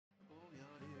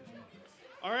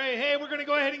All right, hey, we're going to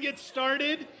go ahead and get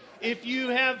started. If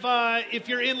you're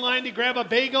in line to grab a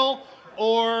bagel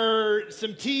or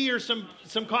some tea or some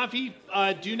coffee,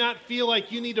 do not feel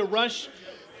like you need to rush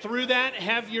through that.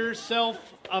 Have yourself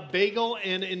a bagel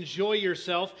and enjoy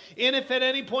yourself. And if at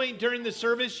any point during the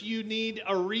service you need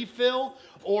a refill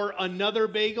or another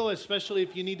bagel, especially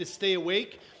if you need to stay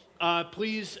awake,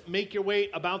 please make your way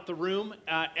about the room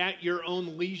at your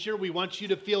own leisure. We want you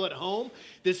to feel at home.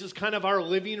 This is kind of our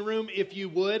living room, if you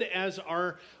would, as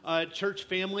our church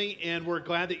family, and we're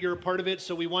glad that you're a part of it.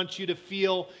 So we want you to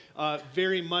feel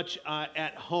very much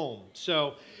at home.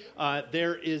 So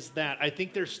there is that. I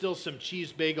think there's still some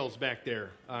cheese bagels back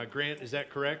there. Grant, is that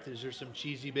correct? Is there some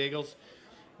cheesy bagels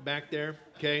back there?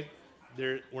 Okay.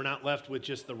 We're not left with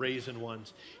just the raisin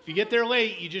ones. If you get there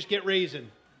late, you just get raisin.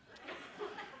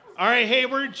 All right, hey,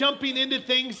 we're jumping into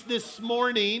things this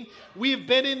morning. We have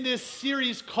been in this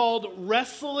series called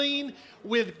Wrestling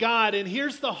with God, and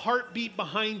here's the heartbeat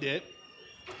behind it,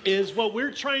 is what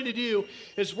we're trying to do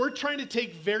is we're trying to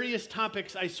take various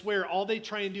topics. I swear, all they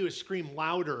try and do is scream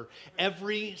louder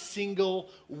every single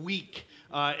week,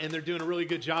 and they're doing a really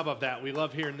good job of that. We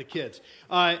love hearing the kids.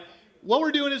 What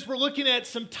we're doing is we're looking at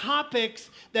some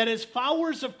topics that as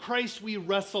followers of Christ we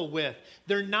wrestle with.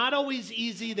 They're not always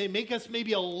easy. They make us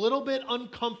maybe a little bit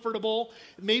uncomfortable.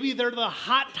 Maybe they're the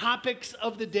hot topics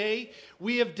of the day.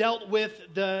 We have dealt with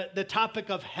the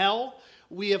topic of hell.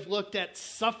 We have looked at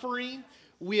suffering.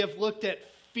 We have looked at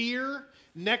fear.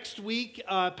 Next week,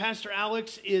 Pastor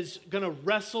Alex is going to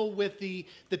wrestle with the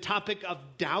topic of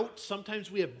doubt. Sometimes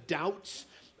we have doubts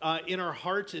in our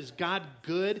hearts. Is God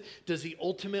good? Does he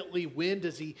ultimately win?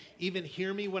 Does he even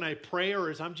hear me when I pray,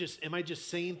 or am I just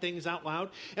saying things out loud?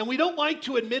 And we don't like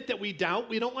to admit that we doubt.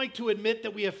 We don't like to admit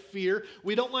that we have fear.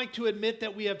 We don't like to admit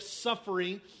that we have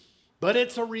suffering, but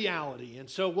it's a reality. And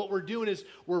so what we're doing is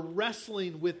we're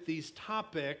wrestling with these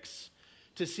topics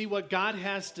to see what God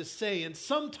has to say. And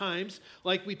sometimes,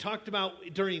 like we talked about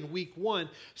during week 1,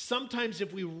 sometimes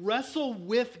if we wrestle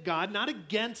with God, not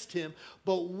against him,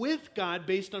 but with God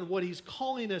based on what he's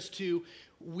calling us to,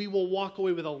 we will walk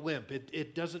away with a limp.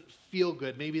 It doesn't feel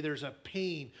good. Maybe there's a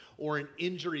pain or an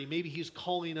injury. Maybe he's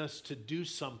calling us to do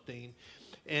something.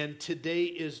 And today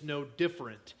is no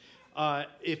different.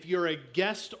 If you're a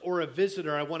guest or a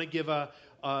visitor, I want to give a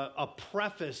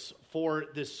preface for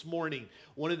this morning.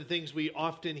 One of the things we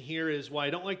often hear is, well, I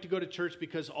don't like to go to church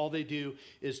because all they do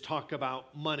is talk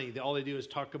about money. All they do is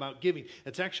talk about giving.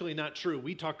 That's actually not true.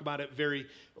 We talk about it very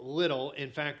little.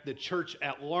 In fact, the church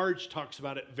at large talks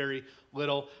about it very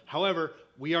little. However,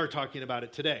 we are talking about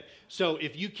it today. So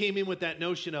if you came in with that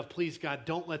notion of, please God,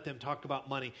 don't let them talk about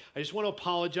money, I just want to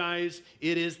apologize.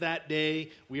 It is that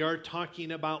day. We are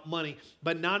talking about money,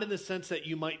 but not in the sense that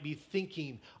you might be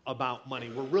thinking about money.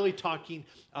 We're really talking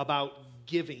about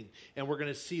giving, and we're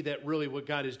going to see that really what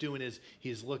God is doing is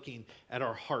he's looking at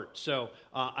our heart. So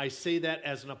I say that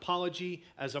as an apology,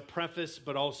 as a preface,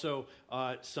 but also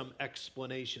some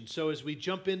explanation. So as we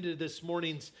jump into this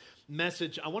morning's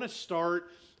message, I want to start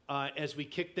as we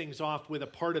kick things off with a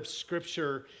part of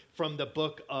Scripture from the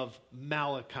book of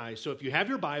Malachi. So if you have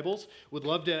your Bibles, would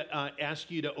love to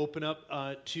ask you to open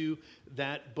up to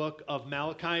that book of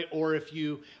Malachi, or if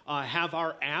you have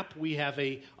our app, we have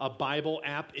a Bible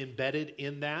app embedded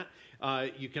in that.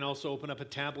 You can also open up a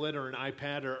tablet or an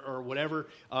iPad or whatever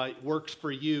works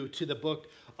for you to the book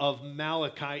of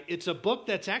Malachi. It's a book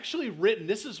that's actually written.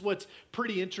 This is what's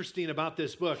pretty interesting about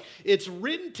this book. It's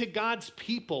written to God's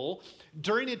people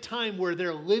during a time where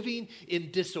they're living in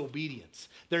disobedience.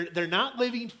 They're not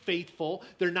living faithful.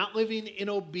 They're not living in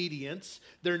obedience.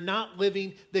 They're not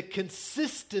living the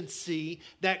consistency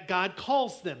that God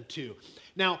calls them to.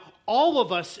 Now, all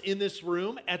of us in this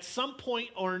room, at some point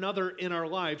or another in our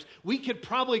lives, we could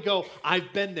probably go,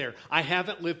 I've been there. I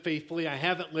haven't lived faithfully. I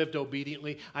haven't lived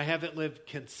obediently. I haven't lived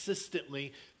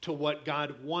consistently to what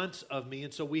God wants of me.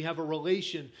 And so we have a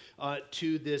relation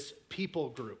to this people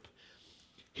group.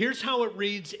 Here's how it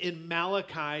reads in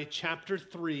Malachi chapter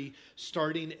 3,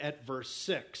 starting at verse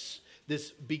 6.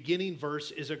 This beginning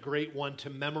verse is a great one to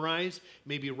memorize,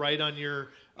 maybe write on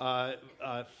your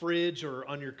fridge or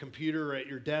on your computer or at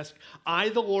your desk. I,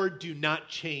 the Lord, do not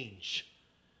change.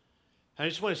 I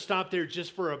just want to stop there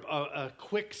just for a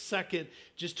quick second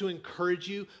just to encourage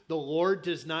you. The Lord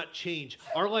does not change.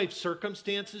 Our life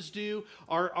circumstances do.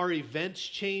 Our events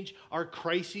change. Our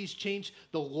crises change.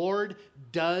 The Lord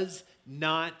does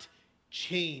not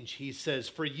change. He says,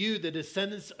 for you, the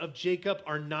descendants of Jacob,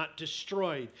 are not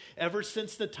destroyed. Ever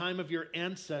since the time of your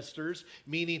ancestors,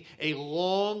 meaning a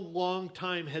long, long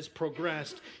time has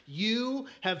progressed, you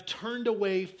have turned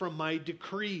away from my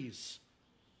decrees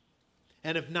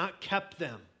and have not kept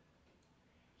them.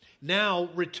 Now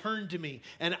return to me,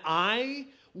 and I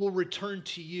will return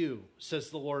to you, says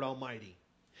the Lord Almighty.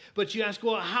 But you ask,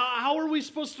 well, how are we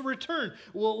supposed to return?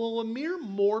 Well, will a mere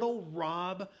mortal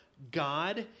rob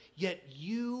God? Yet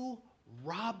you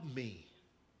rob me.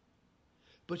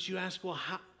 But you ask, well,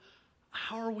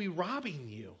 how are we robbing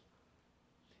you?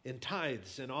 In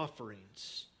tithes and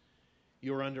offerings.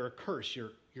 You're under a curse.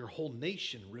 Your whole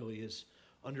nation really is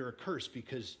under a curse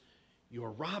because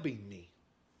you're robbing me.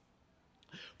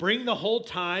 Bring the whole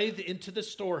tithe into the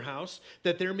storehouse,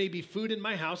 that there may be food in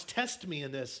my house. Test me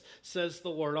in this, says the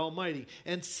Lord Almighty,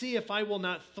 and see if I will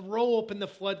not throw open the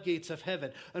floodgates of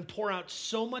heaven and pour out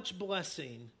so much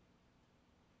blessing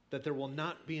that there will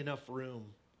not be enough room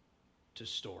to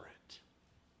store it.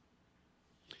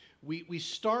 We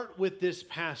start with this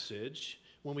passage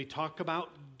when we talk about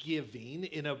giving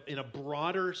in a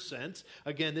broader sense.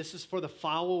 Again, this is for the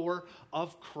follower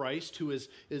of Christ who is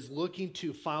looking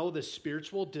to follow the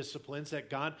spiritual disciplines that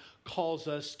God calls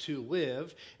us to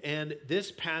live. And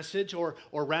this passage, or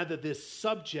rather this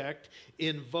subject,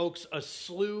 invokes a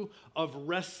slew of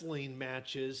wrestling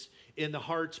matches in the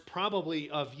hearts probably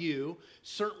of you,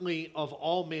 certainly of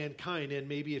all mankind, and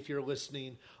maybe if you're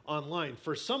listening online.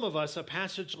 For some of us, a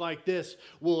passage like this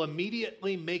will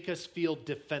immediately make us feel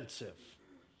defensive.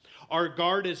 Our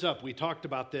guard is up. We talked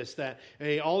about this, that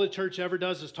hey, all the church ever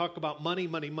does is talk about money,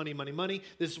 money, money, money, money.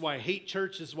 This is why I hate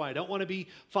church. This is why I don't want to be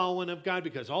following of God,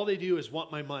 because all they do is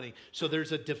want my money. So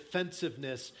there's a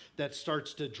defensiveness that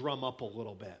starts to drum up a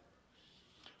little bit.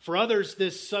 For others,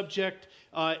 this subject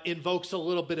invokes a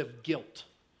little bit of guilt.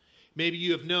 Maybe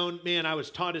you have known, man, I was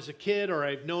taught as a kid, or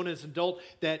I've known as an adult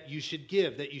that you should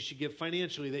give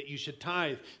financially, that you should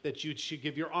tithe, that you should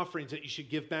give your offerings, that you should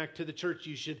give back to the church,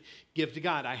 you should give to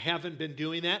God. I haven't been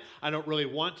doing that. I don't really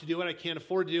want to do it. I can't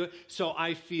afford to do it. So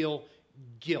I feel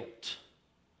guilt.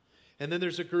 And then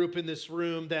there's a group in this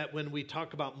room that when we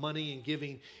talk about money and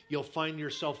giving, you'll find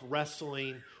yourself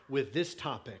wrestling with this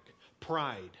topic,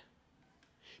 pride.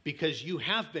 Because you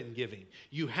have been giving.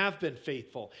 You have been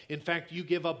faithful. In fact, you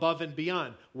give above and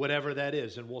beyond, whatever that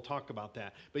is, and we'll talk about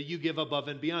that. But you give above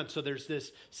and beyond. So there's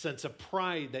this sense of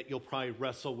pride that you'll probably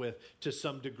wrestle with to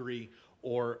some degree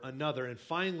or another. And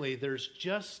finally, there's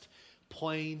just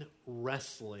plain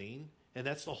wrestling, and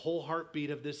that's the whole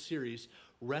heartbeat of this series,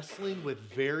 wrestling with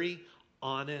very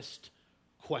honest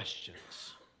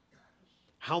questions.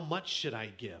 How much should I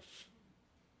give?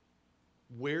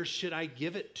 Where should I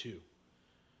give it to?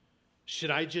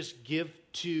 Should I just give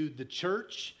to the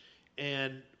church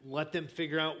and let them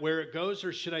figure out where it goes?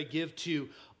 Or should I give to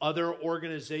other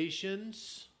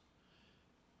organizations?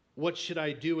 What should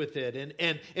I do with it?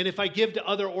 And if I give to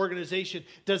other organizations,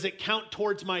 does it count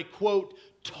towards my, quote,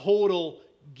 total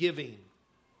giving?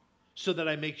 So that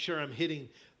I make sure I'm hitting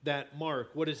that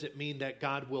mark. What does it mean that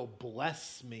God will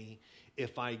bless me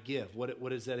if I give? What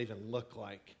does that even look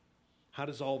like? How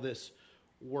does all this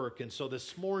work? And so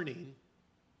this morning,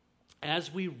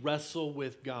 as we wrestle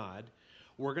with God,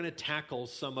 we're going to tackle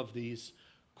some of these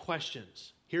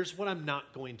questions. Here's what I'm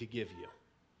not going to give you.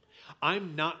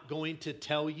 I'm not going to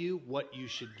tell you what you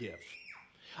should give.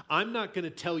 I'm not going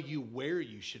to tell you where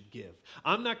you should give.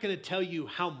 I'm not going to tell you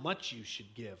how much you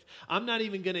should give. I'm not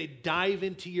even going to dive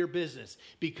into your business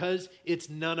because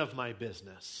it's none of my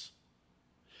business.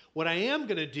 What I am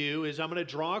going to do is I'm going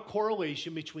to draw a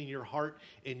correlation between your heart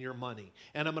and your money.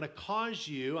 And I'm going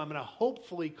to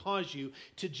hopefully cause you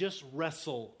to just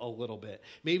wrestle a little bit.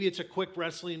 Maybe it's a quick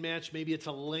wrestling match. Maybe it's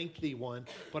a lengthy one.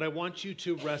 But I want you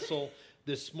to wrestle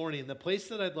this morning. The place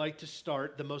that I'd like to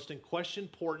start, the most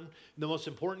important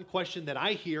question that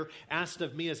I hear asked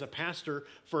of me as a pastor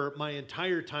for my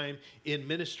entire time in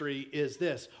ministry is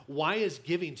this: why is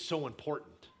giving so important?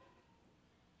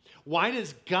 Why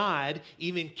does God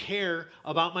even care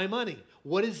about my money?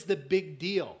 What is the big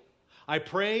deal? I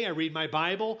pray, I read my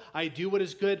Bible, I do what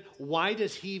is good. Why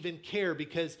does he even care?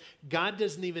 Because God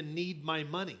doesn't even need my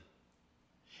money.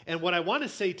 And what I want to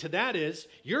say to that is,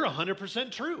 you're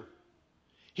 100% true.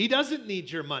 He doesn't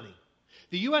need your money.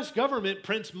 The U.S. government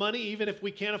prints money even if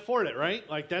we can't afford it, right?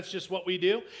 Like that's just what we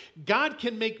do. God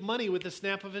can make money with the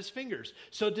snap of his fingers.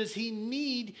 So does he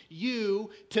need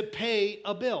you to pay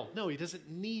a bill? No, he doesn't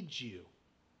need you.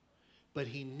 But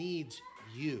he needs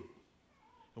you.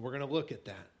 And we're going to look at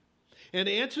that. And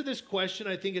to answer this question,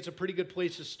 I think it's a pretty good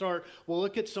place to start. We'll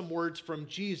look at some words from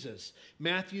Jesus.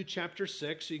 Matthew chapter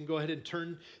 6. So you can go ahead and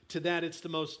turn to that. It's the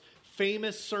most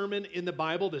famous sermon in the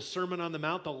Bible, the Sermon on the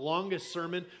Mount, the longest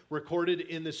sermon recorded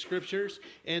in the scriptures.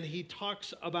 And he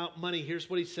talks about money. Here's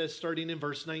what he says starting in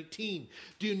verse 19.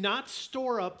 Do not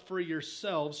store up for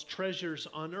yourselves treasures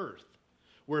on earth,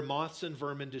 where moths and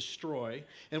vermin destroy,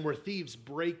 and where thieves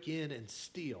break in and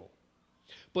steal.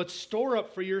 But store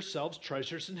up for yourselves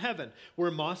treasures in heaven,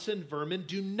 where moths and vermin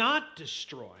do not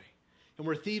destroy, and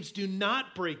where thieves do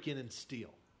not break in and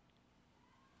steal.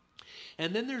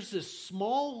 And then there's this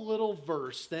small little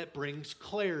verse that brings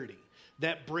clarity,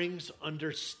 that brings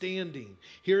understanding.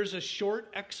 Here's a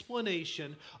short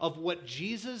explanation of what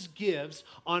Jesus gives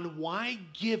on why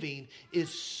giving is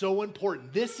so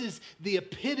important. This is the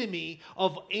epitome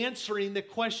of answering the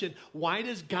question, why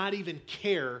does God even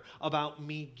care about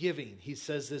me giving? He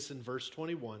says this in verse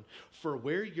 21, "For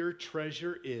where your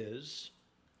treasure is,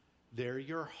 there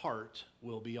your heart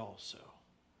will be also."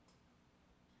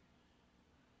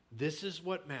 This is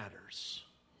what matters.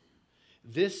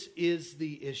 This is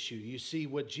the issue. You see,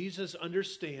 what Jesus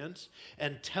understands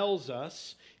and tells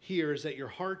us here is that your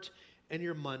heart and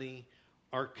your money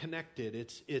are connected.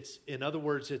 It's in other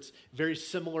words, it's very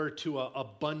similar to a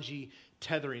bungee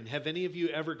tethering. Have any of you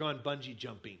ever gone bungee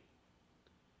jumping?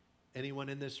 Anyone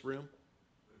in this room?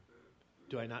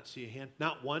 Do I not see a hand?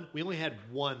 Not one? We only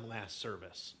had one last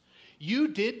service. You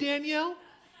did, Danielle?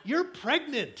 You're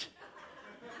pregnant.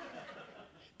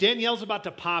 Danielle's about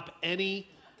to pop any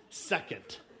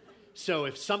second. So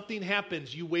if something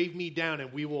happens, you wave me down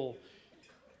and we will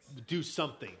do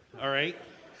something, all right?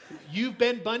 You've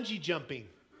been bungee jumping.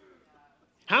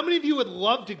 How many of you would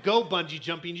love to go bungee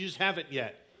jumping? You just haven't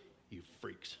yet. You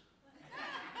freaks.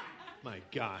 My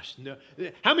gosh. No.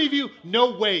 How many of you,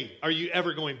 no way are you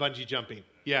ever going bungee jumping?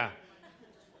 Yeah.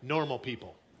 Normal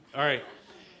people. All right.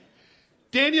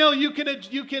 Danielle, you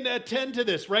can attend to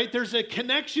this, right? There's a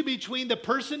connection between the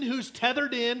person who's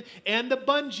tethered in and the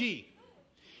bungee.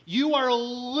 You are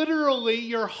literally,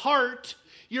 your heart,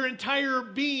 your entire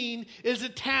being is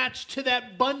attached to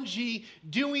that bungee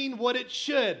doing what it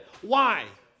should. Why?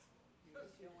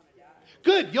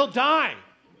 Good, you'll die.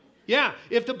 Yeah,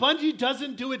 if the bungee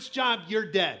doesn't do its job,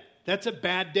 you're dead. That's a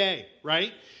bad day,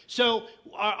 right? So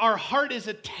our heart is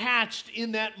attached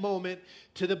in that moment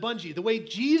to the bungee. The way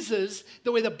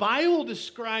the Bible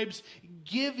describes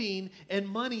giving and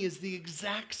money is the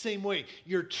exact same way.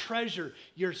 Your treasure,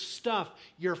 your stuff,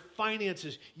 your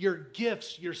finances, your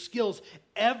gifts, your skills,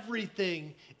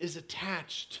 everything is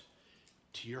attached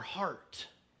to your heart.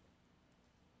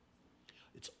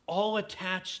 It's all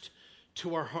attached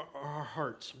to our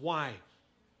hearts. Why?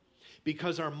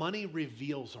 Because our money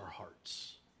reveals our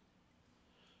hearts.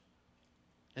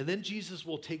 And then Jesus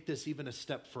will take this even a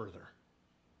step further.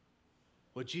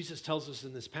 What Jesus tells us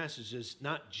in this passage is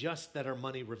not just that our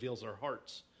money reveals our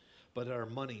hearts, but that our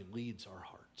money leads our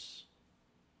hearts.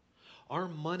 Our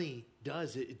money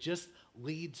does it. It just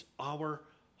leads our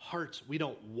hearts. We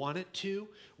don't want it to.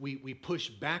 We push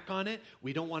back on it.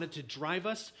 We don't want it to drive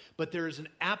us, but there is an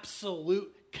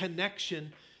absolute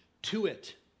connection to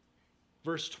it.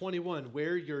 Verse 21,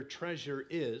 where your treasure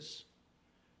is,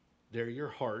 there your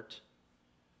heart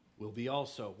will be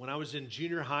also. When I was in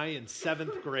junior high in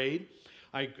 7th grade,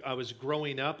 I was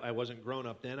growing up. I wasn't grown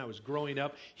up then. I was growing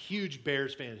up. Huge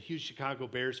Bears fan, huge Chicago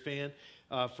Bears fan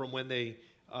from when they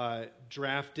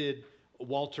drafted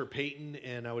Walter Payton,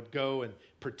 and I would go and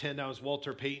pretend I was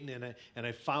Walter Payton, and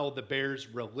I followed the Bears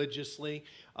religiously.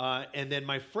 And then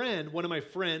one of my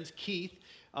friends, Keith,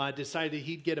 decided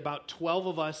he'd get about 12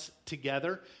 of us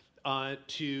together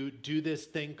to do this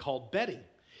thing called betting.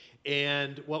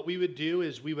 And what we would do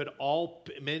is we would all,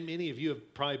 many of you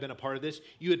have probably been a part of this,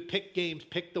 you would pick games,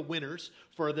 pick the winners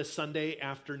for the Sunday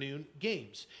afternoon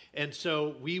games. And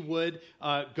so we would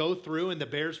go through, and the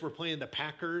Bears were playing the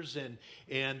Packers, and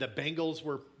the Bengals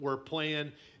were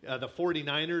playing the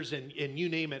 49ers, and you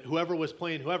name it, whoever was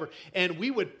playing whoever. And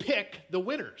we would pick the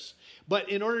winners. But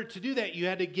in order to do that, you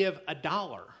had to give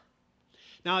 $1.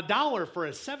 Now, $1 for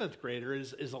a 7th grader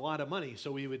is a lot of money.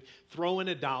 So we would throw in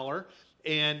 $1,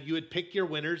 and you would pick your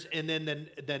winners, and then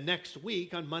the next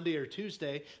week, on Monday or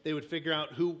Tuesday, they would figure out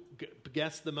who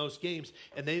guessed the most games,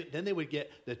 and then they would get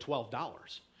the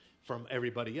 $12 from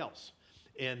everybody else.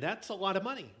 And that's a lot of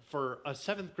money for a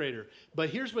 7th grader. But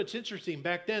here's what's interesting.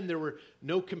 Back then, there were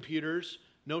no computers,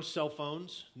 no cell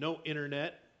phones, no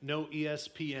internet, no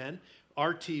ESPN.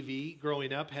 Our TV,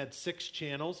 growing up, had 6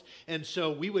 channels, and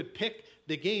so we would pick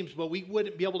the games, but we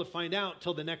wouldn't be able to find out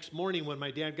till the next morning when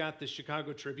my dad got the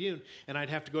Chicago Tribune, and I'd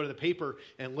have to go to the paper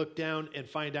and look down and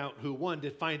find out who won, to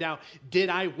find out, did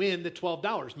I win the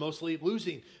 $12, mostly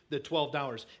losing the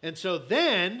 $12. And so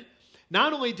then,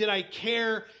 not only did I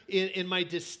care in my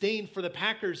disdain for the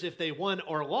Packers if they won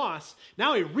or lost,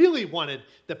 now I really wanted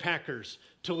the Packers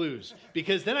to lose,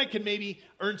 because then I could maybe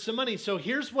earn some money. So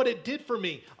here's what it did for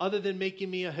me, other than making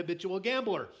me a habitual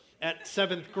gambler at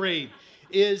 7th grade,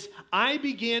 is I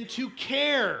began to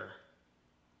care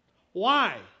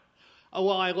Why? Oh,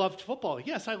 well, I loved football.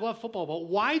 Yes, I love football, but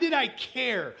why did I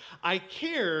care? I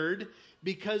cared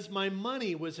because my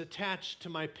money was attached to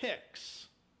my picks.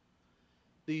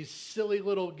 These silly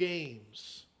little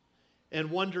games. And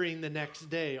wondering the next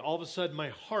day, all of a sudden my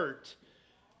heart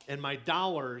and my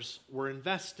dollars were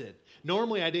invested.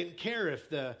 Normally I didn't care if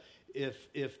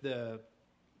the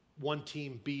one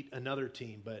team beat another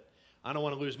team, but I don't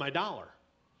want to lose my dollar.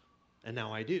 And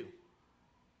now I do.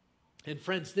 And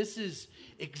friends, this is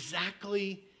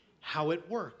exactly how it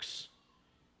works.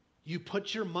 You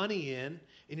put your money in,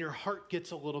 and your heart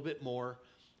gets a little bit more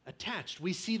attached.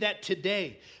 We see that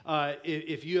today.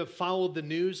 If you have followed the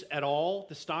news at all,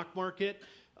 the stock market,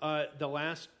 the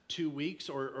last 2 weeks,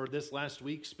 or this last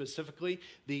week specifically,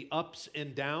 the ups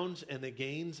and downs and the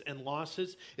gains and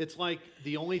losses, it's like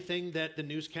the only thing that the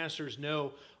newscasters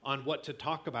know on what to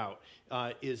talk about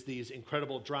is these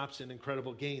incredible drops and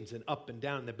incredible gains and up and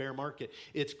down in the bear market.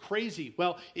 It's crazy.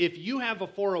 Well, if you have a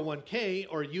 401k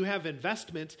or you have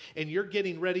investments and you're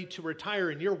getting ready to retire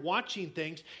and you're watching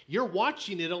things, you're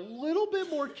watching it a little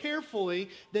bit more carefully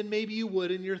than maybe you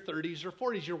would in your 30s or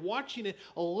 40s. You're watching it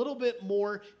a little bit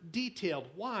more detailed.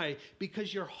 Why?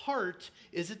 Because your heart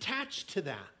is attached to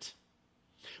that.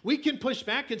 We can push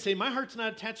back and say, my heart's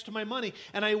not attached to my money.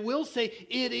 And I will say,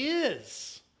 it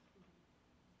is.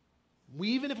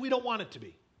 Even if we don't want it to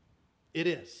be, it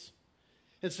is.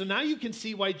 And so now you can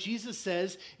see why Jesus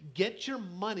says, get your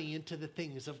money into the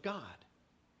things of God.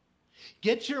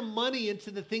 Get your money into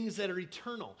the things that are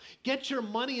eternal. Get your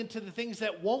money into the things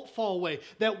that won't fall away,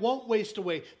 that won't waste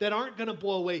away, that aren't going to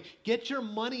blow away. Get your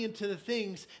money into the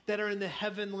things that are in the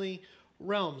heavenly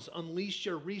realms. Unleash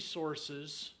your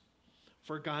resources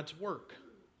for God's work.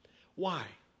 Why?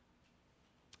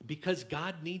 Because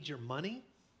God needs your money?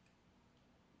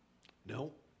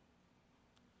 No.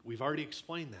 We've already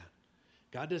explained that.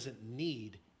 God doesn't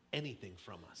need anything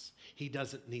from us. He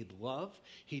doesn't need love.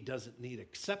 He doesn't need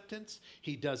acceptance.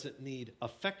 He doesn't need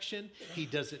affection. He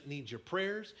doesn't need your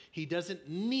prayers. He doesn't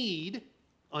need,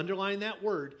 underline that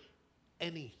word,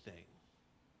 anything.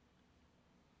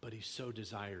 But he so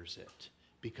desires it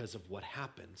because of what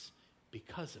happens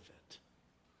because of it.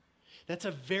 That's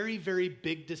a very, very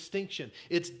big distinction.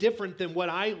 It's different than what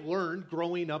I learned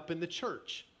growing up in the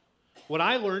church. What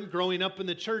I learned growing up in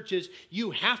the church is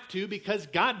you have to because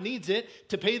God needs it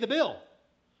to pay the bill.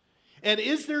 And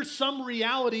is there some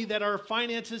reality that our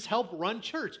finances help run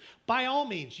church? By all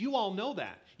means, you all know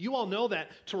that. You all know that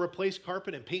to replace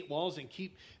carpet and paint walls and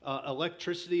keep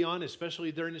electricity on,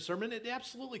 especially during the sermon, it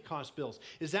absolutely costs bills.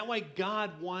 Is that why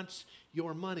God wants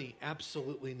your money?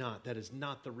 Absolutely not. That is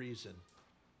not the reason.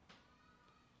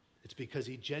 It's because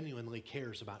he genuinely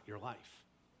cares about your life.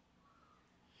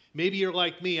 Maybe you're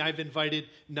like me. I've invited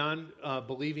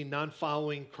non-believing,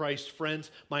 non-following Christ friends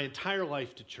my entire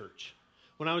life to church.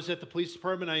 When I was at the police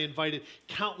department, I invited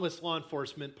countless law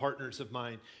enforcement partners of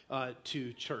mine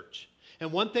to church.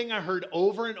 And one thing I heard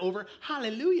over and over,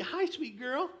 hallelujah, hi, sweet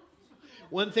girl.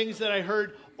 One thing that I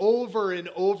heard over and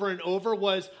over and over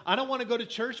was, I don't want to go to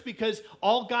church because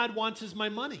all God wants is my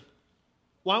money.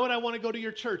 Why would I want to go to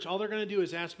your church? All they're going to do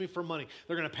is ask me for money.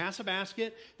 They're going to pass a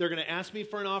basket. They're going to ask me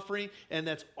for an offering, and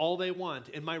that's all they want.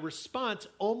 And my response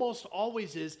almost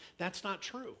always is, that's not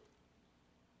true.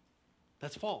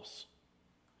 That's false.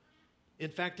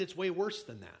 In fact, it's way worse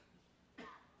than that.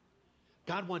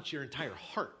 God wants your entire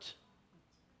heart.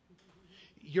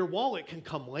 Your wallet can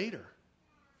come later.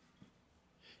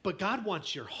 But God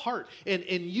wants your heart. And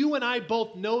you and I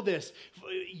both know this.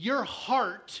 Your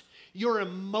heart, your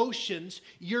emotions,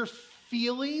 your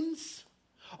feelings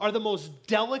are the most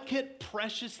delicate,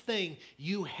 precious thing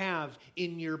you have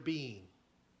in your being.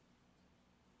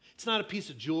 It's not a piece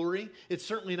of jewelry. It's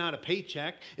certainly not a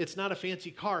paycheck. It's not a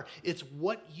fancy car. It's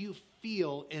what you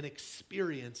feel and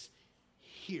experience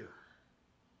here.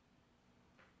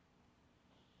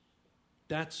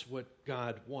 That's what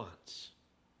God wants.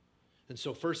 And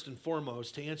so first and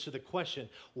foremost, to answer the question,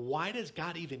 why does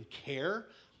God even care?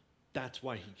 That's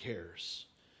why he cares.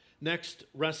 Next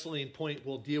wrestling point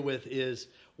we'll deal with is,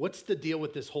 what's the deal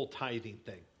with this whole tithing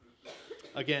thing?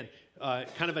 Again,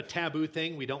 kind of a taboo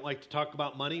thing. We don't like to talk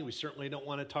about money. We certainly don't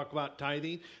want to talk about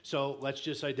tithing. So let's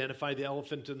just identify the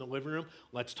elephant in the living room.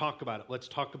 Let's talk about it. Let's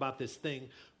talk about this thing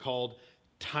called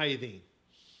tithing.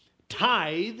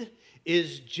 Tithe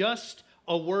is just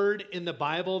a word in the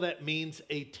Bible that means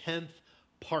a 10th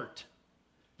part.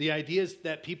 The idea is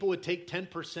that people would take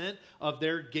 10% of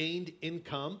their gained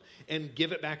income and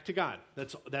give it back to God.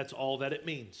 That's all that it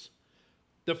means.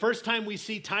 The first time we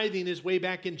see tithing is way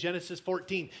back in Genesis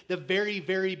 14, the very,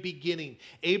 very beginning.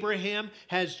 Abraham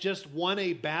has just won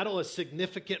a battle, a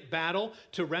significant battle,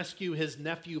 to rescue his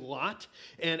nephew Lot.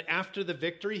 And after the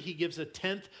victory, he gives a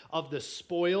tenth of the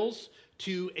spoils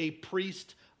to a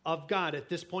priest of God. At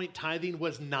this point, tithing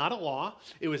was not a law.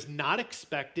 It was not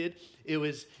expected. It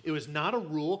was not a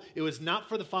rule. It was not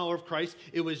for the follower of Christ.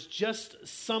 It was just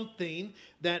something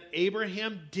that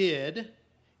Abraham did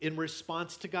in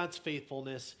response to God's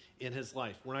faithfulness in his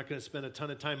life. We're not going to spend a ton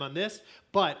of time on this,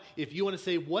 but if you want to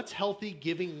say, what's healthy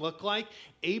giving look like?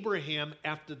 Abraham,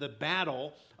 after the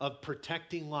battle of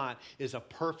protecting Lot, is a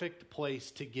perfect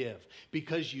place to give.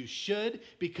 Because you should,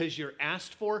 because you're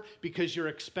asked for, because you're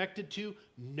expected to?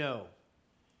 No.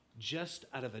 Just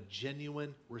out of a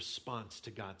genuine response to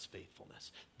God's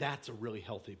faithfulness. That's a really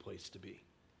healthy place to be.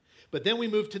 But then we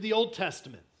move to the Old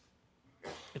Testament.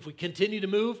 If we continue to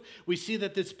move, we see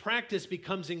that this practice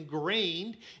becomes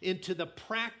ingrained into the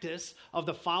practice of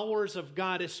the followers of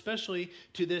God, especially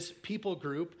to this people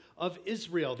group of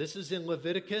Israel. This is in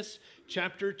Leviticus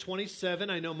chapter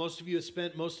 27. I know most of you have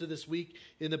spent most of this week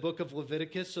in the book of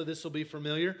Leviticus, so this will be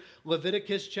familiar.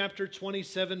 Leviticus chapter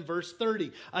 27, verse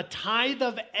 30. A tithe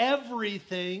of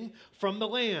everything from the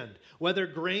land, whether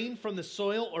grain from the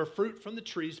soil or fruit from the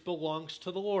trees, belongs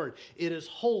to the Lord. It is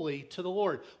holy to the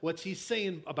Lord. What's he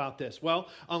saying about this? Well,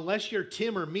 unless you're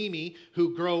Tim or Mimi,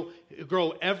 who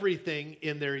grow everything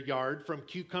in their yard, from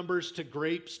cucumbers to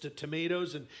grapes to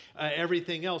tomatoes and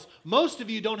everything else, most of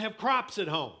you don't have crops at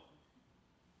home.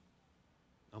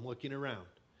 I'm looking around.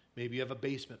 Maybe you have a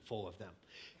basement full of them.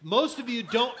 Most of you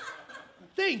don't.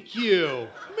 Thank you.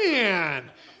 Man,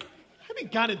 I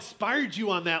think God inspired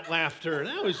you on that laughter.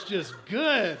 That was just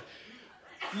good.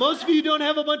 Most of you don't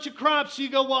have a bunch of crops, so you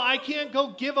go, well, I can't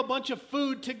go give a bunch of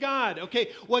food to God.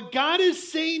 Okay, what God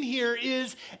is saying here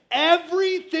is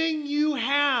everything you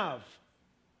have,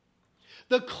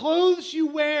 the clothes you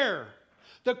wear,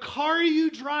 the car you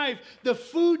drive, the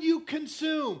food you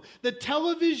consume, the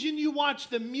television you watch,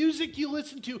 the music you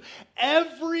listen to,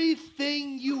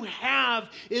 everything you have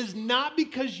is not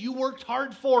because you worked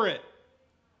hard for it.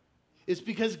 It's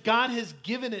because God has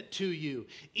given it to you.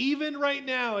 Even right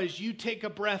now, as you take a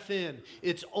breath in,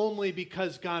 it's only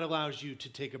because God allows you to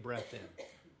take a breath in.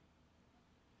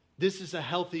 This is a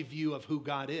healthy view of who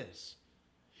God is.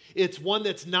 It's one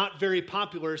that's not very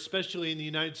popular, especially in the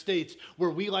United States, where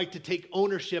we like to take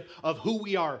ownership of who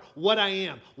we are, what I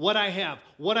am, what I have,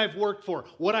 what I've worked for,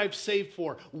 what I've saved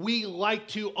for. We like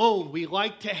to own. We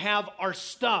like to have our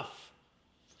stuff.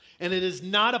 And it is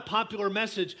not a popular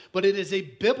message, but it is a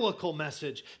biblical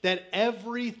message that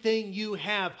everything you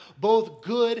have, both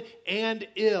good and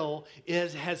ill,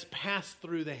 has passed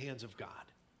through the hands of God.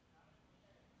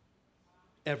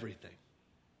 Everything.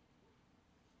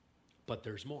 But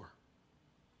there's more.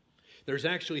 There's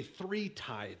actually 3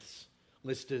 tithes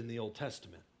listed in the Old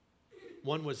Testament.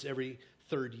 One was every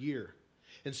 3rd year.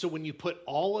 And so when you put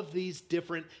all of these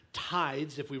different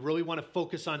tithes, if we really want to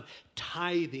focus on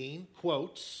tithing,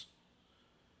 quotes,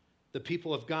 the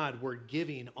people of God were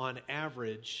giving on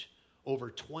average over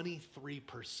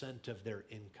 23% of their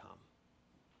income.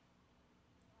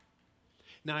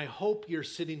 Now I hope you're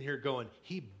sitting here going,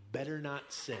 he better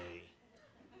not say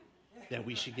that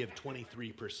we should give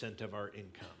 23% of our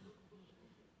income.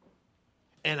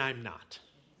 And I'm not.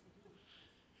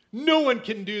 No one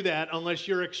can do that unless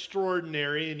you're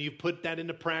extraordinary and you put that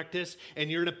into practice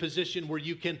and you're in a position where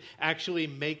you can actually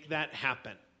make that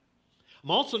happen.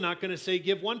 I'm also not going to say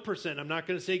give 1%. I'm not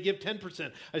going to say give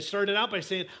 10%. I started out by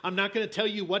saying I'm not going to tell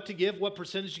you what to give, what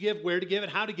percentage to give, where to give it,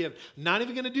 how to give. Not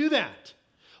even going to do that.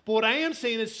 But what I am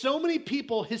saying is so many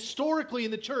people historically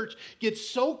in the church get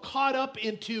so caught up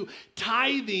into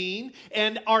tithing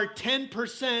and our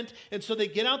 10%, and so they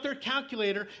get out their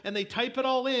calculator and they type it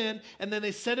all in, and then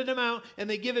they set it out and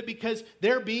they give it because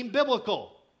they're being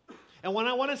biblical. And what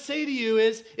I want to say to you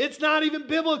is it's not even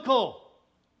biblical.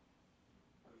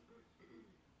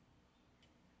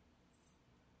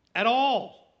 At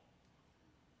all.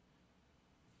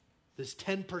 This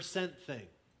 10% thing.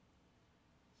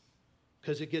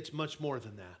 Because it gets much more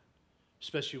than that,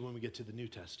 especially when we get to the New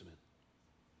Testament.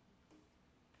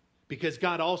 Because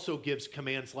God also gives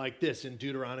commands like this in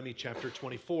Deuteronomy chapter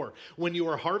 24. When you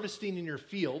are harvesting in your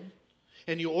field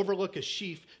and you overlook a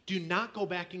sheaf, do not go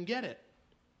back and get it.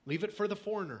 Leave it for the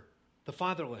foreigner, the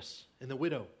fatherless, and the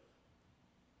widow,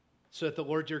 so that the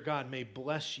Lord your God may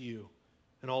bless you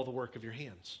and all the work of your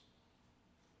hands.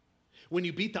 When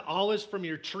you beat the olives from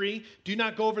your tree, do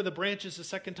not go over the branches a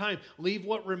second time. Leave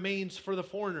what remains for the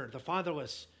foreigner, the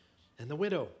fatherless, and the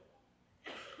widow.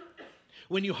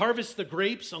 When you harvest the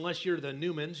grapes, unless you're the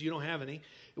Newmans, you don't have any.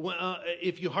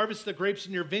 If you harvest the grapes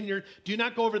in your vineyard, do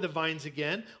not go over the vines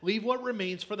again. Leave what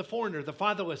remains for the foreigner, the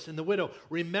fatherless, and the widow.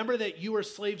 Remember that you were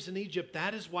slaves in Egypt.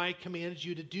 That is why I commanded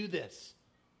you to do this.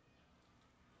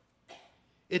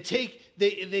 They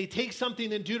take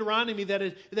something in Deuteronomy that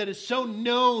is so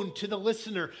known to the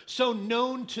listener, so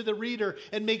known to the reader,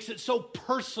 and makes it so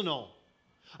personal.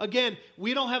 Again,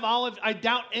 we don't have olive. I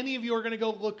doubt any of you are going to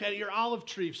go look at your olive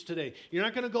trees today. You're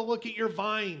not going to go look at your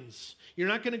vines. You're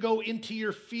not going to go into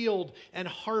your field and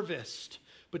harvest.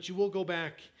 But you will go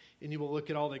back and you will look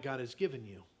at all that God has given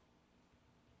you.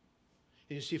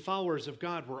 And you see, followers of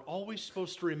God, we're always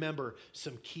supposed to remember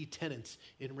some key tenets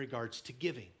in regards to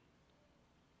giving.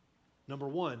 Number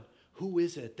one, who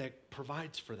is it that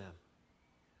provides for them?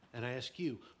 And I ask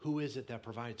you, who is it that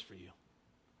provides for you?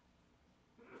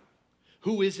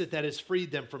 Who is it that has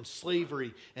freed them from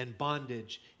slavery and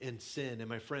bondage and sin? And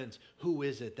my friends, who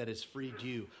is it that has freed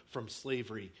you from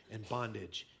slavery and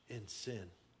bondage and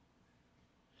sin?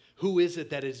 Who is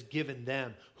it that has given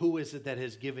them? Who is it that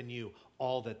has given you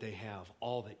all that they have,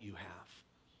 all that you have,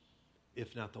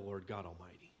 if not the Lord God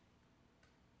Almighty?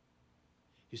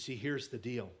 You see, here's the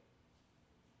deal.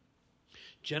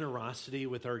 Generosity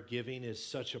with our giving is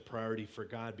such a priority for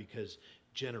God because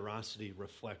generosity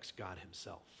reflects God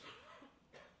Himself.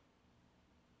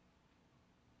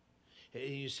 And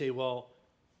you say, well,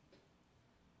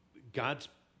 God's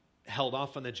held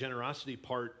off on the generosity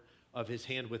part of His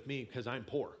hand with me because I'm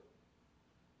poor.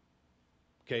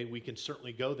 Okay, we can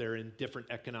certainly go there in different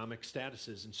economic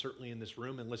statuses, and certainly in this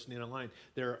room and listening online,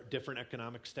 there are different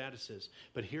economic statuses.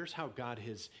 But here's how God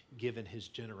has given His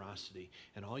generosity,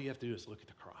 and all you have to do is look at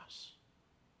the cross.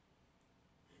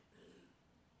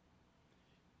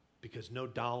 Because no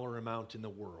dollar amount in the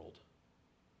world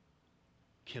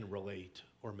can relate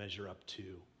or measure up to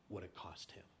what it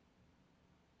cost Him.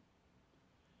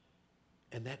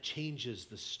 And that changes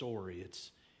the story.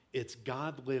 It's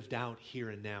God lived out here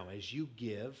and now. As you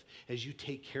give, as you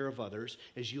take care of others,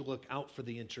 as you look out for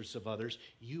the interests of others,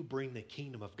 you bring the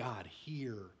kingdom of God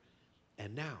here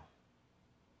and now.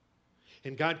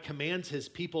 And God commands His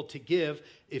people to give,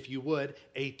 if you would,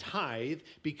 a tithe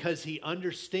because He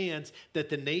understands that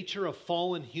the nature of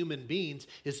fallen human beings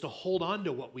is to hold on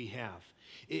to what we have.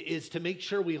 Is to make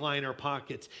sure we line our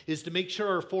pockets, is to make sure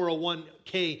our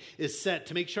 401k is set,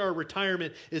 to make sure our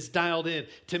retirement is dialed in,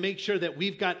 to make sure that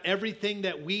we've got everything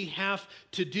that we have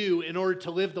to do in order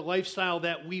to live the lifestyle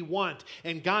that we want.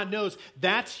 And God knows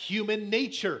that's human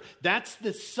nature. That's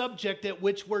the subject at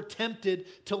which we're tempted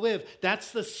to live.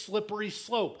 That's the slippery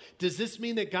slope. Does this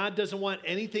mean that God doesn't want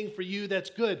anything for you that's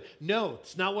good? No,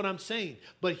 it's not what I'm saying.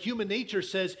 But human nature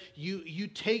says you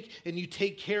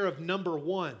take care of number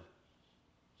one.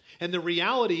 And the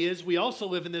reality is we also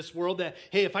live in this world that,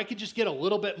 hey, if I could just get a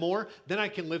little bit more, then I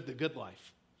can live the good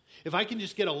life. If I can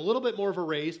just get a little bit more of a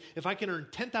raise, if I can earn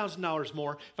 $10,000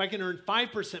 more, if I can earn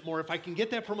 5% more, if I can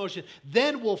get that promotion,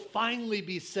 then we'll finally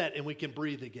be set and we can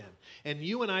breathe again. And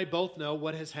you and I both know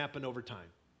what has happened over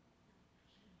time.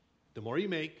 The more you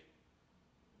make,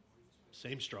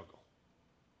 same struggle.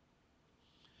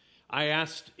 I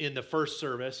asked in the first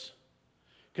service,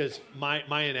 because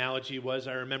my analogy was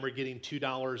I remember getting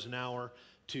 $2 an hour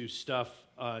to stuff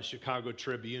Chicago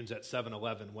Tribunes at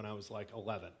 7-Eleven when I was like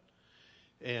 11.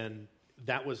 And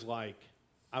that was like,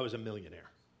 I was a millionaire.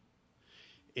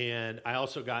 And I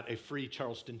also got a free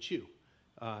Charleston Chew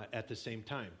at the same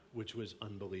time, which was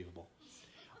unbelievable.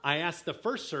 I asked the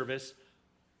first service,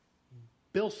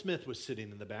 Bill Smith was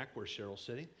sitting in the back where Cheryl's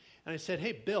sitting. And I said,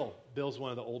 hey, Bill's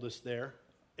one of the oldest there.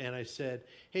 And I said,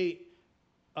 hey,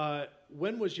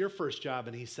 when was your first job?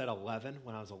 And he said 11,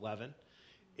 when I was 11.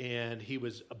 And he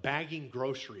was bagging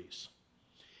groceries.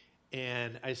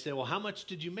 And I said, well, how much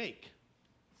did you make?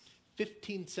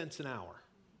 15 cents an hour.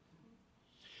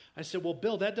 I said, well,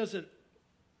 Bill, that doesn't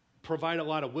provide a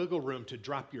lot of wiggle room to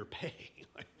drop your pay.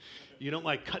 You don't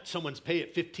cut someone's pay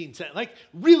at 15 cents.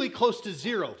 Really close to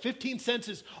zero. 15 cents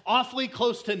is awfully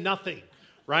close to nothing,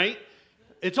 right?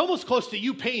 It's almost close to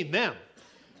you paying them.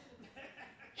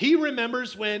 He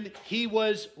remembers when he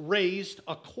was raised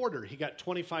a quarter. He got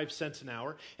 25 cents an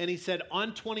hour. And he said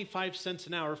on 25 cents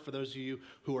an hour, for those of you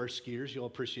who are skiers, you'll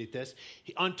appreciate this.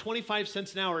 On 25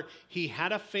 cents an hour, he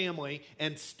had a family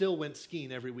and still went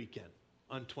skiing every weekend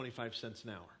on 25 cents an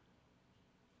hour.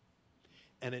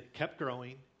 And it kept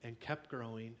growing and kept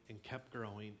growing and kept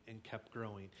growing and kept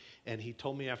growing. And he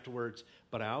told me afterwards,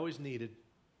 but I always needed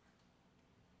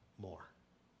more.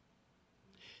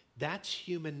 That's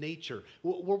human nature.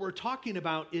 What we're talking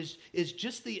about is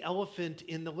just the elephant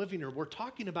in the living room. We're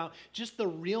talking about just the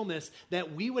realness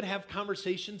that we would have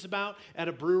conversations about at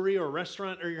a brewery or a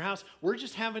restaurant or your house. We're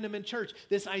just having them in church.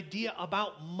 This idea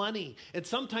about money. And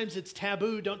sometimes it's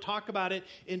taboo. Don't talk about it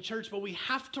in church. But we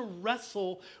have to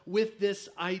wrestle with this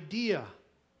idea.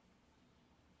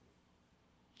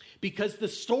 Because the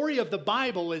story of the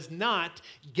Bible is not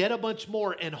get a bunch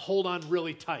more and hold on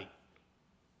really tight.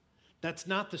 That's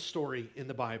not the story in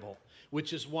the Bible,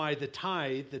 which is why the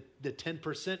tithe, the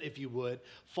 10%, if you would,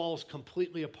 falls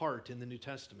completely apart in the New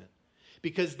Testament.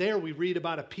 Because there we read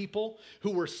about a people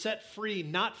who were set free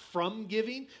not from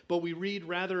giving, but we read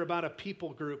rather about a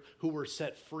people group who were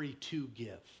set free to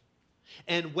give.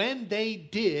 And when they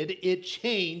did, it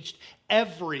changed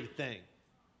everything.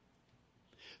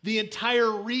 The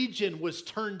entire region was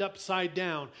turned upside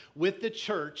down with the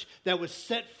church that was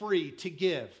set free to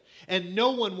give. And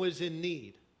no one was in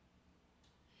need.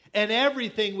 And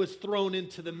everything was thrown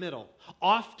into the middle,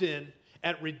 often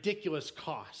at ridiculous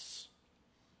costs.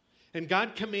 And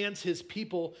God commands his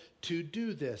people to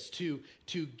do this, to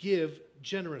give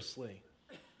generously.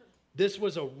 This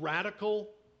was a radical,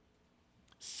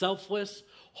 selfless,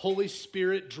 Holy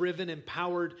Spirit-driven,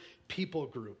 empowered people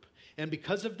group. And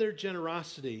because of their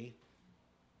generosity,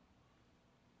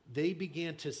 they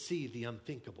began to see the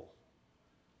unthinkable.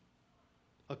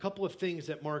 A couple of things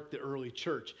that marked the early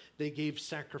church. They gave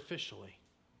sacrificially.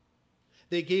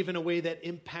 They gave in a way that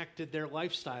impacted their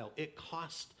lifestyle. It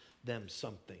cost them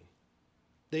something.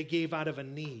 They gave out of a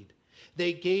need.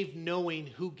 They gave knowing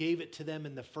who gave it to them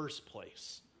in the first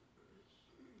place.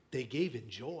 They gave in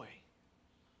joy,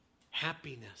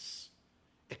 happiness,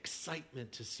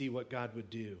 excitement to see what God would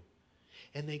do.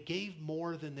 And they gave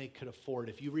more than they could afford.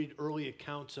 If you read early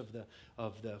accounts of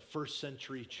the first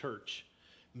century church,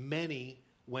 many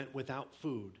went without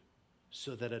food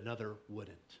so that another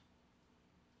wouldn't.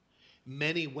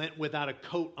 Many went without a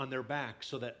coat on their back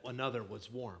so that another was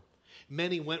warm.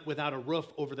 Many went without a roof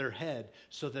over their head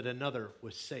so that another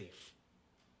was safe.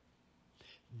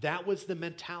 That was the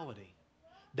mentality.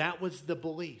 That was the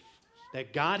belief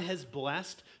that God has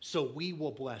blessed, so we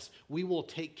will bless. We will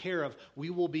take care of. We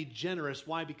will be generous.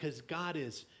 Why? Because God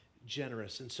is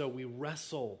generous. And so we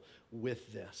wrestle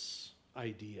with this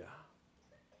idea.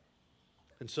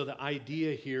 And so the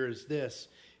idea here is this,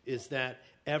 is that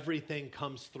everything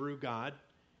comes through God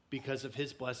because of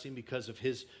his blessing, because of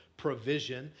his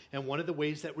provision. And one of the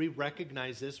ways that we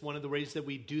recognize this, one of the ways that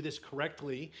we do this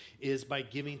correctly is by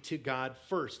giving to God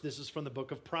first. This is from the book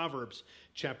of Proverbs,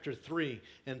 chapter 3,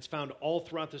 and it's found all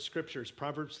throughout the scriptures.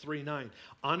 Proverbs 3:9.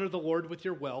 Honor the Lord with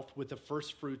your wealth, with the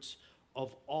first fruits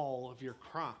of all of your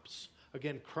crops.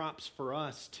 Again, crops for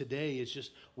us today is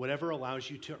just whatever allows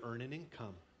you to earn an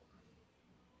income.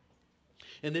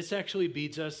 And this actually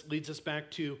leads us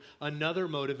back to another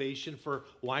motivation for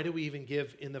why do we even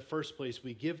give in the first place.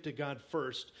 We give to God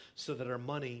first so that our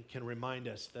money can remind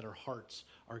us that our hearts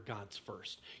are God's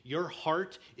first. Your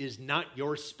heart is not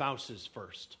your spouse's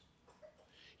first.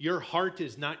 Your heart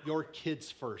is not your kids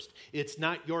first. It's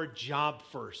not your job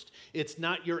first. It's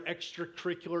not your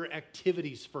extracurricular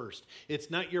activities first. It's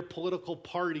not your political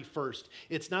party first.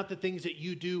 It's not the things that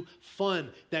you do fun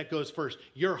that goes first.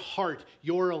 Your heart,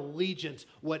 your allegiance,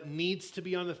 what needs to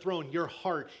be on the throne, your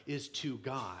heart is to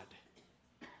God.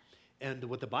 And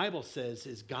what the Bible says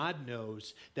is God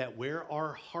knows that where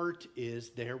our heart is,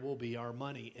 there will be our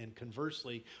money. And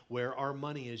conversely, where our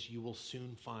money is, you will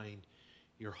soon find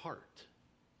your heart.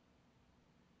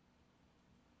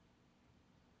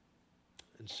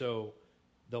 And so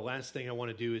the last thing I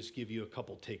want to do is give you a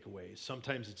couple takeaways.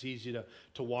 Sometimes it's easy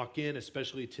to walk in,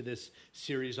 especially to this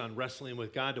series on wrestling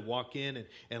with God, to walk in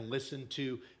and listen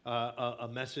to a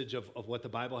message of what the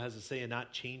Bible has to say and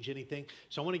not change anything.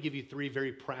 So I want to give you 3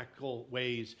 very practical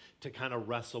ways to kind of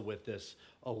wrestle with this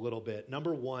a little bit.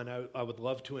 Number 1, I would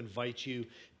love to invite you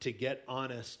to get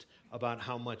honest about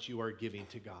how much you are giving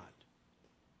to God.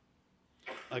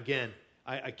 Again,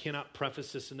 I cannot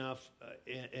preface this enough,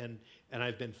 and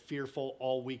I've been fearful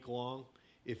all week long.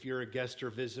 If you're a guest or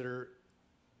visitor,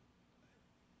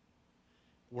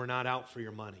 we're not out for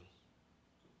your money.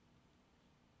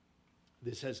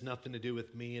 This has nothing to do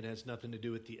with me. It has nothing to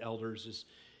do with the elders.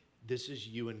 This is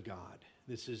you and God.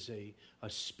 This is a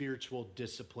spiritual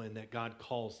discipline that God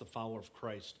calls the follower of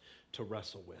Christ to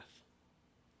wrestle with.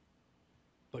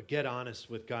 But get honest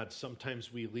with God.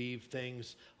 Sometimes we leave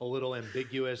things a little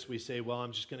ambiguous. We say, well,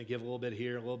 I'm just going to give a little bit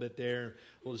here, a little bit there.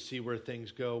 We'll just see where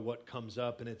things go, what comes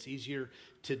up. And it's easier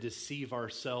to deceive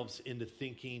ourselves into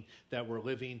thinking that we're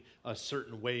living a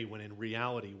certain way when in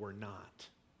reality we're not.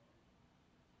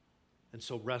 And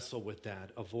so wrestle with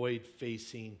that. Avoid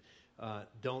facing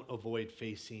don't avoid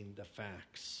facing the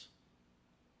facts.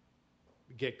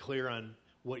 Get clear on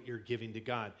what you're giving to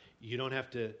God. You don't have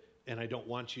to, and I don't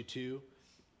want you to,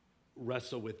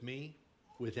 wrestle with me,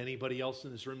 with anybody else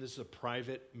in this room. This is a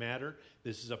private matter.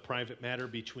 This is a private matter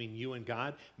between you and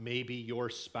God, maybe your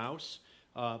spouse,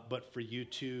 but for you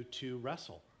to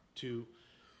wrestle, to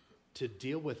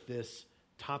deal with this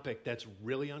topic that's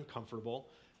really uncomfortable,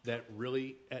 that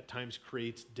really at times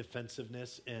creates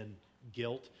defensiveness and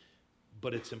guilt,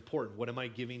 but it's important. What am I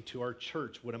giving to our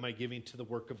church? What am I giving to the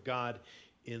work of God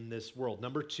in this world?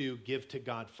 Number 2, give to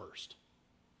God first.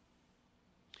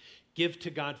 Give to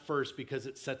God first because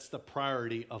it sets the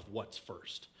priority of what's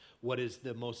first. What is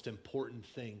the most important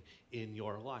thing in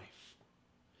your life?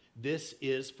 This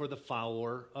is for the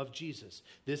follower of Jesus.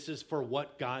 This is for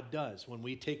what God does. When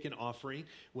we take an offering,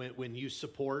 when you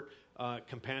support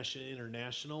Compassion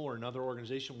International or another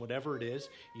organization, whatever it is,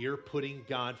 you're putting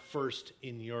God first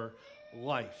in your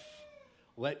life.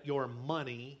 Let your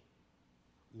money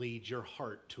lead your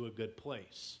heart to a good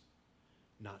place,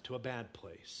 not to a bad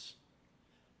place.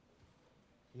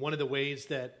 One of the ways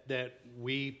that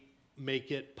we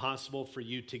make it possible for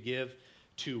you to give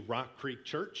to Rock Creek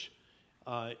Church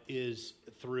is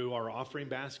through our offering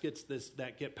baskets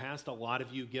that get passed. A lot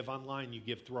of you give online. You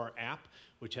give through our app,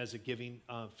 which has a giving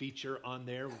feature on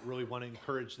there. We really want to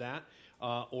encourage that.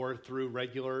 Or through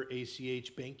regular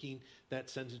ACH banking that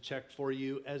sends a check for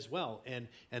you as well. And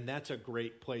that's a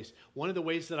great place. One of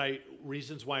the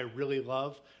reasons why I really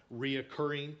love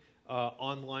reoccurring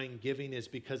online giving is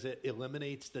because it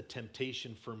eliminates the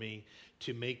temptation for me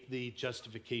to make the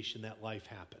justification that life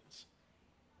happens.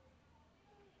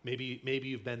 Maybe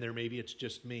you've been there, maybe it's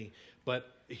just me, but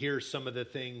here's some of the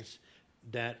things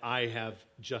that I have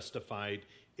justified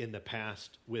in the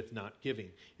past with not giving.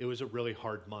 It was a really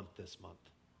hard month this month.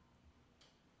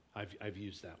 I've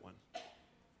used that one.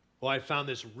 Well, I found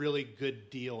this really good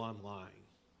deal online.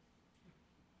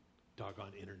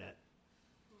 Doggone internet.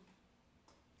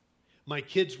 My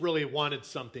kids really wanted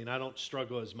something. I don't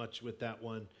struggle as much with that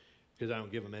one because I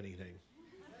don't give them anything.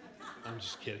 I'm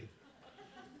just kidding.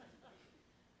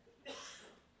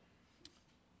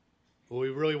 Well, we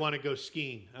really want to go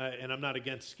skiing, and I'm not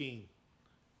against skiing.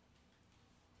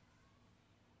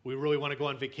 We really want to go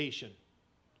on vacation.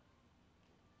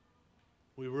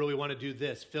 We really want to do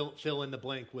this. Fill in the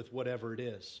blank with whatever it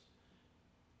is.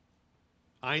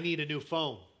 I need a new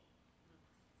phone.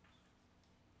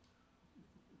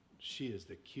 She is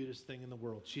the cutest thing in the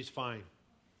world. She's fine.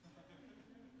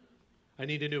 I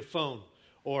need a new phone.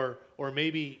 Or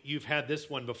maybe you've had this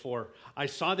one before. I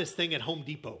saw this thing at Home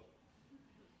Depot.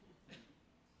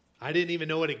 I didn't even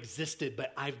know it existed,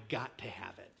 but I've got to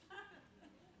have it.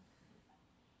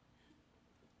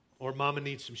 Or Mama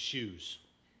needs some shoes.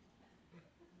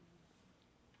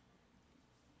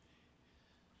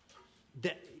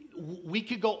 We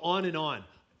could go on and on.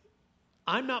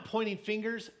 I'm not pointing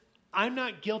fingers. I'm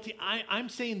not guilty. I'm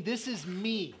saying this is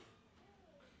me.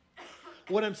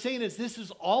 What I'm saying is this is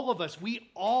all of us.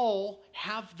 We all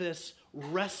have this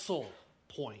wrestle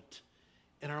point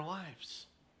in our lives.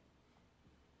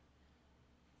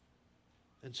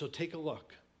 And so take a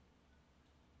look.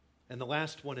 And the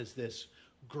last one is this: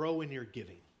 grow in your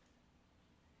giving.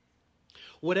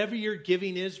 Whatever your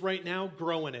giving is right now,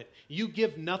 grow in it. You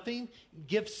give nothing,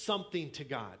 give something to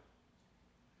God.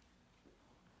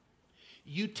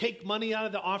 You take money out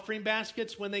of the offering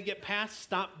baskets when they get passed,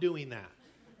 stop doing that.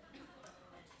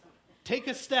 Take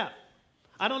a step.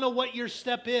 I don't know what your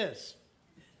step is,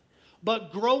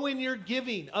 but grow in your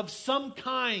giving of some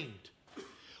kind.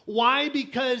 Why?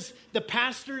 Because the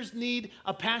pastors need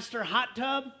a pastor hot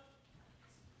tub?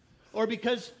 Or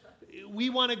because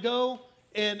we want to go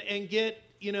and get,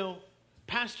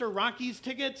 Pastor Rocky's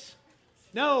tickets?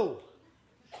 No.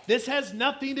 This has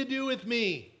nothing to do with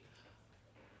me.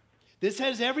 This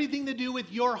has everything to do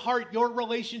with your heart, your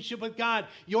relationship with God,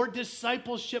 your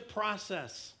discipleship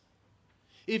process.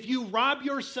 If you rob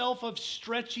yourself of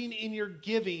stretching in your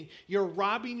giving, you're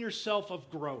robbing yourself of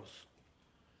growth.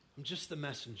 I'm just the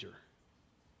messenger.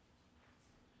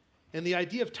 And the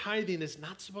idea of tithing is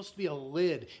not supposed to be a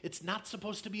lid. It's not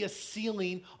supposed to be a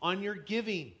ceiling on your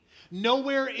giving.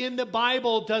 Nowhere in the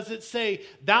Bible does it say,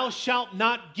 thou shalt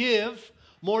not give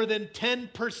more than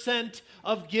 10%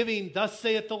 of giving, thus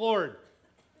saith the Lord.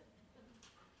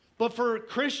 But for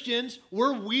Christians,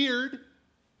 we're weird.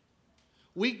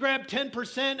 We grab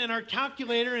 10% in our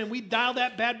calculator and we dial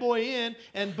that bad boy in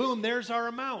and boom, there's our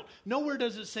amount. Nowhere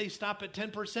does it say stop at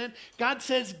 10%. God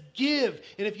says give.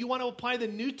 And if you want to apply the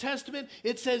New Testament,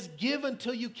 it says give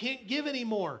until you can't give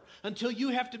anymore, until you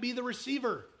have to be the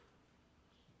receiver.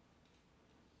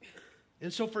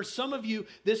 And so for some of you,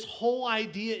 this whole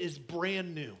idea is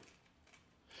brand new.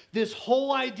 This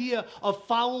whole idea of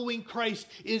following Christ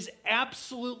is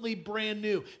absolutely brand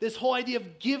new. This whole idea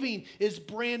of giving is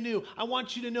brand new. I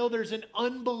want you to know there's an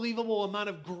unbelievable amount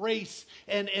of grace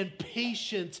and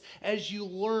patience as you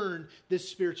learn this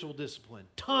spiritual discipline.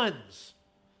 Tons.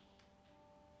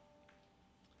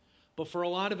 But for a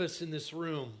lot of us in this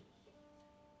room,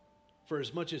 for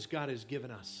as much as God has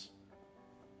given us,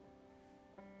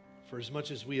 for as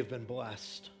much as we have been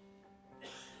blessed,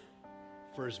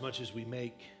 for as much as we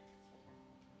make,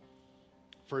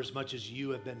 for as much as you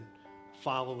have been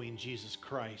following Jesus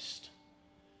Christ,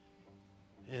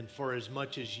 and for as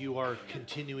much as you are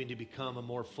continuing to become a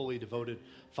more fully devoted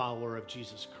follower of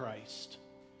Jesus Christ,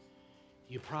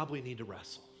 you probably need to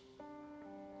wrestle.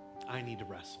 I need to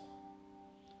wrestle.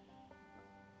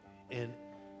 And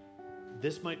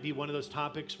this might be one of those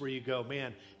topics where you go,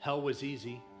 man, hell was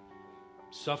easy.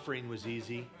 Suffering was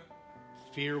easy.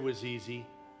 Fear was easy.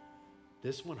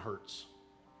 This one hurts.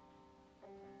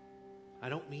 I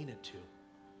don't mean it to.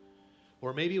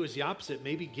 Or maybe it was the opposite.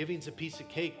 Maybe giving's a piece of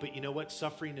cake, but you know what?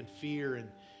 Suffering and fear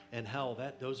and hell,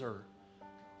 those are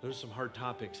some hard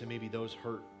topics, and maybe those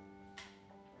hurt.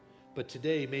 But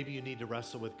today, maybe you need to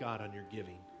wrestle with God on your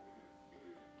giving.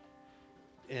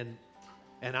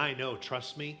 And I know,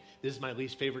 trust me, this is my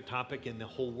least favorite topic in the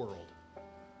whole world.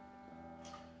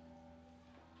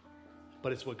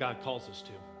 But it's what God calls us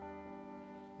to.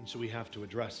 And so we have to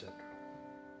address it.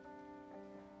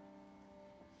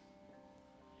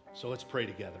 So let's pray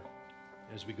together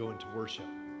as we go into worship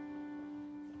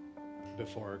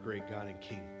before our great God and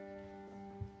King.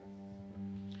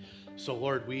 So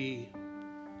Lord, we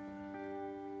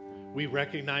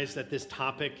recognize that this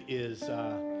topic is,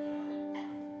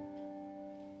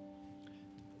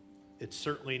 it's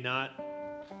certainly not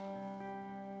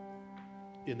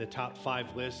in the top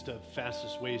 5 list of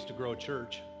fastest ways to grow a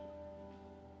church.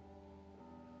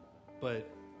 But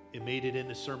it made it in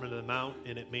the Sermon on the Mount,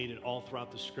 and it made it all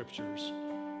throughout the Scriptures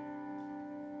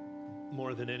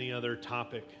more than any other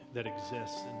topic that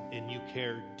exists. And you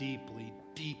care deeply,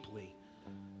 deeply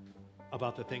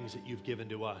about the things that you've given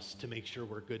to us to make sure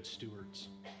we're good stewards.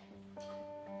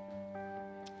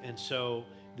 And so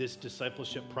this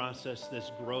discipleship process,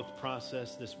 this growth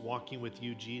process, this walking with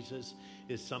you, Jesus,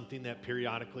 is something that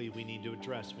periodically we need to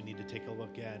address. We need to take a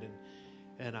look at.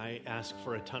 And I ask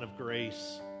for a ton of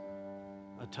grace,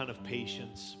 a ton of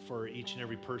patience for each and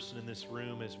every person in this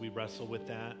room as we wrestle with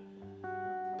that.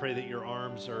 Pray that your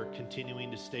arms are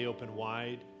continuing to stay open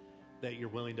wide, that you're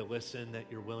willing to listen, that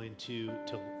you're willing to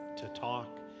talk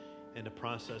and to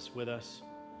process with us.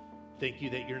 Thank you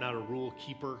that you're not a rule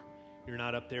keeper. You're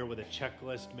not up there with a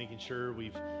checklist making sure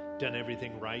we've done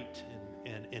everything right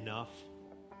and enough.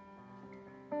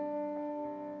 I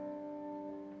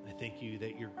thank you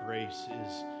that your grace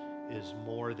is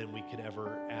more than we could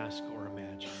ever ask or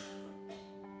imagine.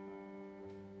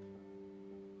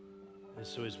 And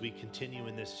so as we continue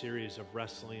in this series of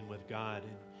wrestling with God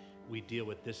and we deal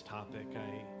with this topic,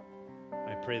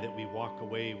 I pray that we walk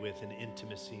away with an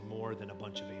intimacy more than a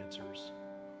bunch of answers.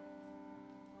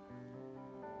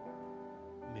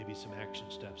 Maybe some action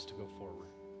steps to go forward.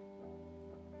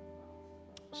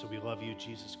 So we love you,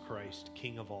 Jesus Christ,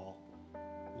 King of all,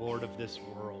 Lord of this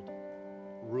world,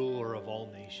 ruler of all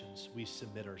nations. We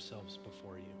submit ourselves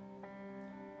before you.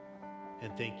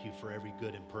 And thank you for every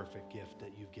good and perfect gift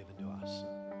that you've given to us.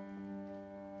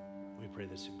 We pray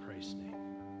this in Christ's name.